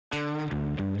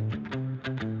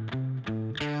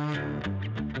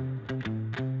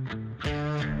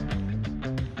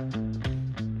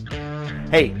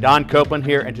Hey, Don Copeland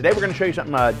here, and today we're going to show you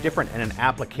something different in an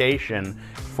application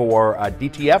for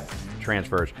DTF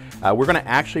transfers. We're going to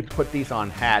actually put these on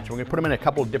hats. We're going to put them in a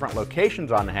couple of different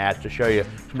locations on the hats to show you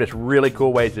some just really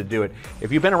cool ways to do it.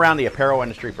 If you've been around the apparel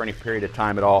industry for any period of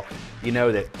time at all, you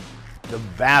know that the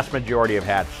vast majority of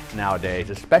hats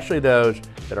nowadays, especially those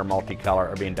that are multicolor,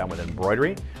 are being done with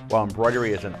embroidery. While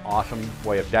embroidery is an awesome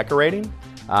way of decorating,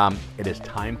 it is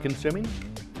time consuming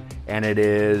and it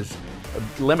is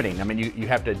limiting. I mean, you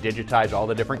have to digitize all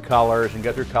the different colors and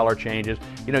go through color changes.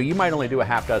 You know, you might only do a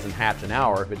half dozen hats an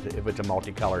hour if it's a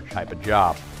multicolor type of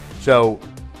job. So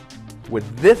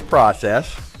with this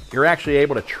process, you're actually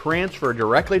able to transfer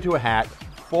directly to a hat,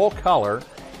 full color,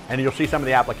 and you'll see some of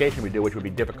the application we do, which would be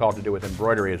difficult to do with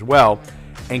embroidery as well,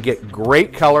 and get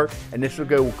great color. And this will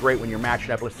go great when you're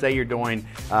matching up. Let's say you're doing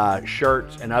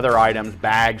shirts and other items,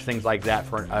 bags, things like that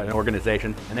for an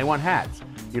organization, and they want hats.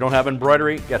 You don't have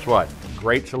embroidery, guess what?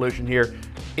 Great solution here.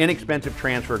 Inexpensive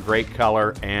transfer, great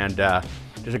color, and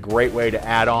just a great way to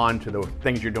add on to the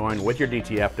things you're doing with your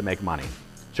DTF to make money.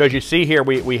 So as you see here,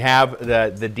 we have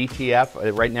the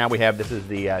DTF. Right now we have, this is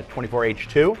the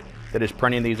 24H2 that is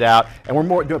printing these out. And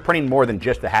we're printing more than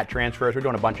just the hat transfers. We're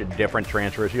doing a bunch of different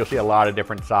transfers. You'll see a lot of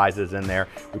different sizes in there.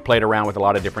 We played around with a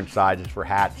lot of different sizes for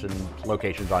hats and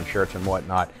locations on shirts and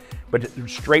whatnot. But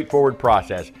straightforward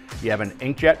process. You have an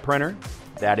inkjet printer.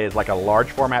 That is like a large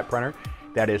format printer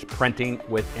that is printing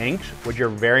with inks, which are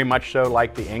very much so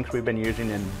like the inks we've been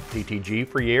using in DTG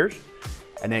for years.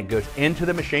 And then it goes into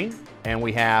the machine, and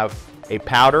we have a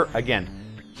powder, again,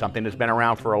 something that's been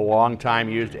around for a long time,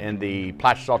 used in the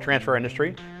plastisol transfer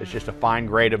industry. It's just a fine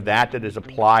grade of that is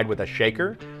applied with a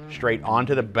shaker straight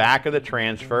onto the back of the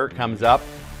transfer. It comes up,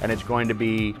 and it's going to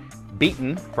be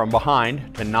beaten from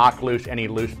behind to knock loose any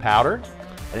loose powder.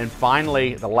 And then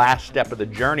finally, the last step of the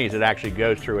journey is it actually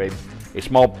goes through a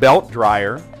small belt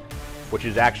dryer, which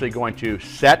is actually going to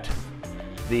set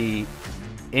the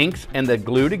inks and the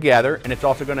glue together, and it's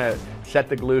also going to set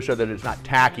the glue so that it's not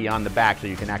tacky on the back, so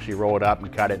you can actually roll it up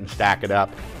and cut it and stack it up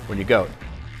when you go.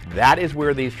 That is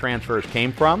where these transfers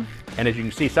came from, and as you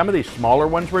can see, some of these smaller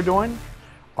ones we're doing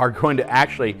are going to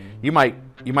actually, you might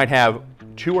have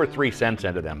 2 or 3 cents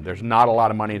into them. There's not a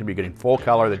lot of money to be getting full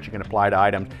color that you can apply to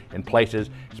items in places,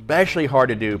 especially hard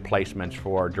to do placements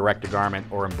for direct to garment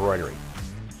or embroidery.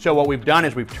 So what we've done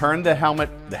is we've turned the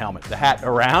hat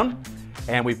around,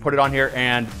 and we've put it on here,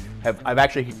 and I've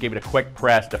actually gave it a quick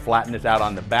press to flatten this out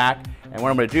on the back. And what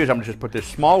I'm going to do is I'm going to just put this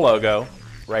small logo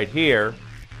right here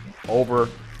over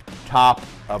top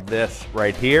of this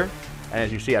right here. And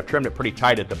as you see, I've trimmed it pretty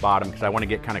tight at the bottom because I want to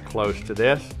get kind of close to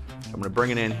this. So I'm going to bring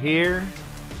it in here.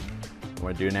 What I'm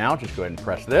going to do now, just go ahead and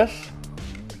press this.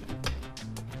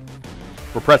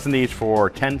 We're pressing these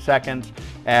for 10 seconds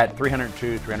at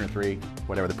 302, 303,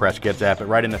 whatever the press gets at, but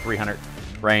right in the 300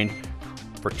 range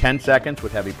for 10 seconds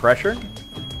with heavy pressure.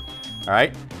 All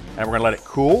right, and we're gonna let it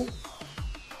cool.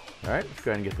 All right, let's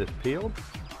go ahead and get this peeled.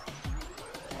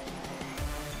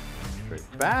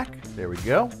 Straight back, there we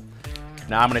go.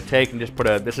 Now I'm gonna take and just put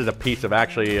this is a piece of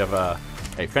a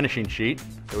finishing sheet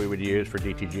that we would use for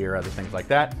DTG or other things like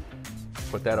that.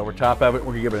 Put that over top of it.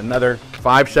 We're gonna give it another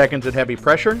 5 seconds at heavy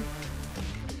pressure.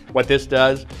 What this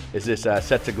does is this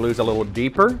sets the glues a little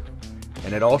deeper,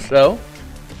 and it also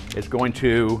is going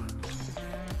to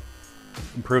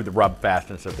improve the rub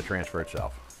fastness of the transfer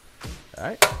itself. All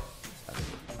right,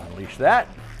 unleash that.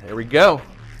 There we go.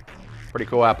 Pretty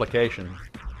cool application.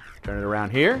 Turn it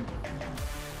around here.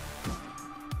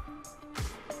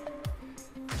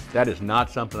 That is not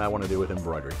something I want to do with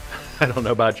embroidery. I don't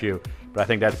know about you, but I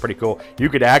think that's pretty cool. You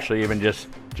could actually even just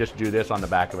do this on the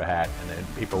back of a hat, and then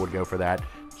people would go for that.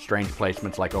 Strange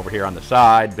placements like over here on the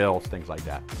side, bills, things like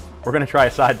that. We're going to try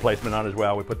a side placement on as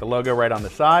well. We put the logo right on the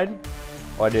side.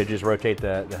 All I did is just rotate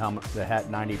the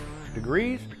hat 90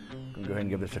 degrees. I'm going to go ahead and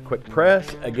give this a quick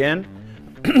press. Again,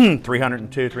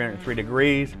 302, 303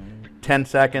 degrees, 10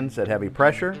 seconds at heavy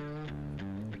pressure.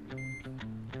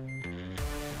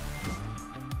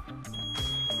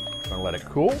 Going to let it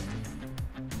cool.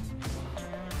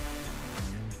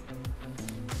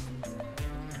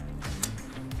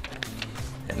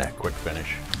 And that quick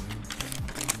finish.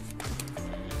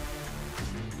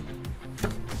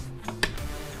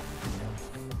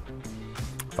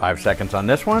 Five seconds on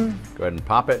this one. Go ahead and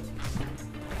pop it.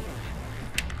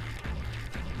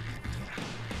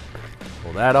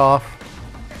 Pull that off.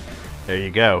 There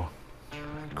you go.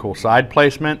 Cool side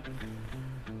placement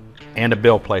and a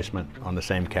bill placement on the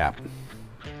same cap.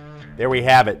 There we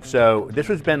have it. So this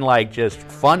has been like just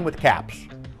fun with caps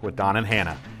with Don and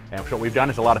Hannah. And so what we've done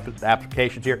is a lot of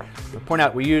applications here. To point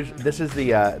out, this is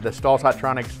the Stahl's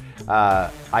Hotronix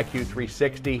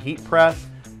IQ360 heat press.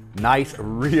 Nice,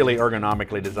 really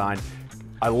ergonomically designed.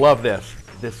 I love this.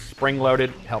 This spring-loaded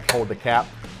helps hold the cap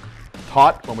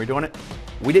taut when we're doing it.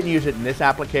 We didn't use it in this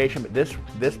application, but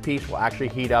this piece will actually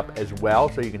heat up as well,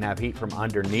 so you can have heat from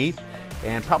underneath.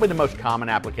 And probably the most common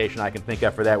application I can think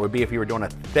of for that would be if you were doing a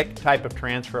thick type of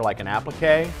transfer like an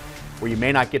applique, where you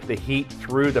may not get the heat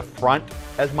through the front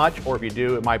as much, or if you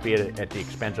do, it might be at the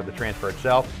expense of the transfer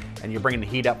itself, and you're bringing the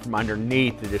heat up from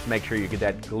underneath to just make sure you get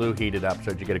that glue heated up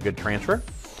so that you get a good transfer.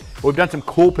 We've done some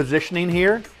cool positioning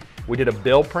here. We did a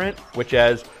bill print, which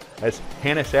as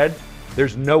Hannah said,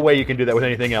 there's no way you can do that with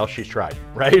anything else she's tried,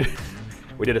 right?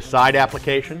 We did a side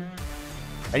application.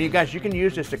 And you guys, you can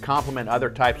use this to complement other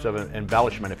types of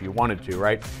embellishment if you wanted to,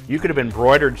 right? You could have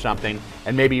embroidered something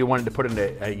and maybe you wanted to put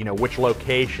into which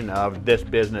location of this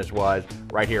business was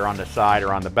right here on the side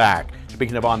or on the back.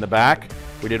 Speaking of on the back,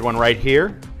 we did one right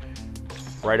here,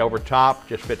 right over top,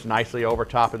 just fits nicely over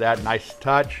top of that, nice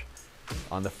touch.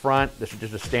 On the front, this is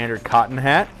just a standard cotton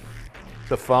hat.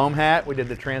 The foam hat, we did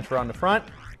the transfer on the front.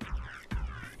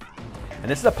 And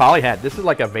this is a poly hat. This is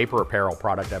like a vapor apparel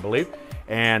product, I believe.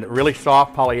 And really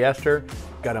soft polyester,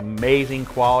 got amazing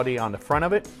quality on the front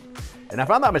of it. And if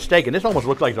I'm not mistaken, this almost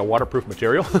looks like it's a waterproof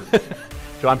material.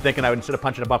 So I'm thinking I would, instead of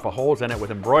punching a bunch of holes in it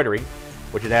with embroidery,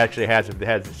 which it actually has, if it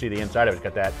has, see the inside of it's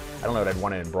got that, I don't know that I'd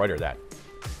want to embroider that.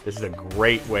 This is a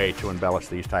great way to embellish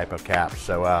these type of caps.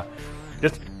 So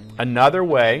just another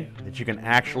way that you can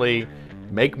actually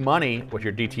make money with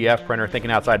your DTF printer,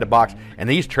 thinking outside the box. And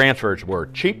these transfers were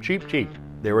cheap, cheap, cheap.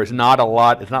 There was not a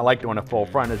lot. It's not like doing a full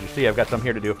front. As you see, I've got some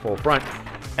here to do a full front.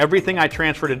 Everything I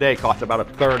transfer today costs about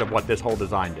 1/3 of what this whole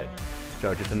design did.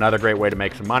 So just another great way to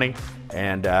make some money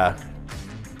and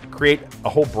create a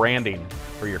whole branding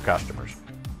for your customers.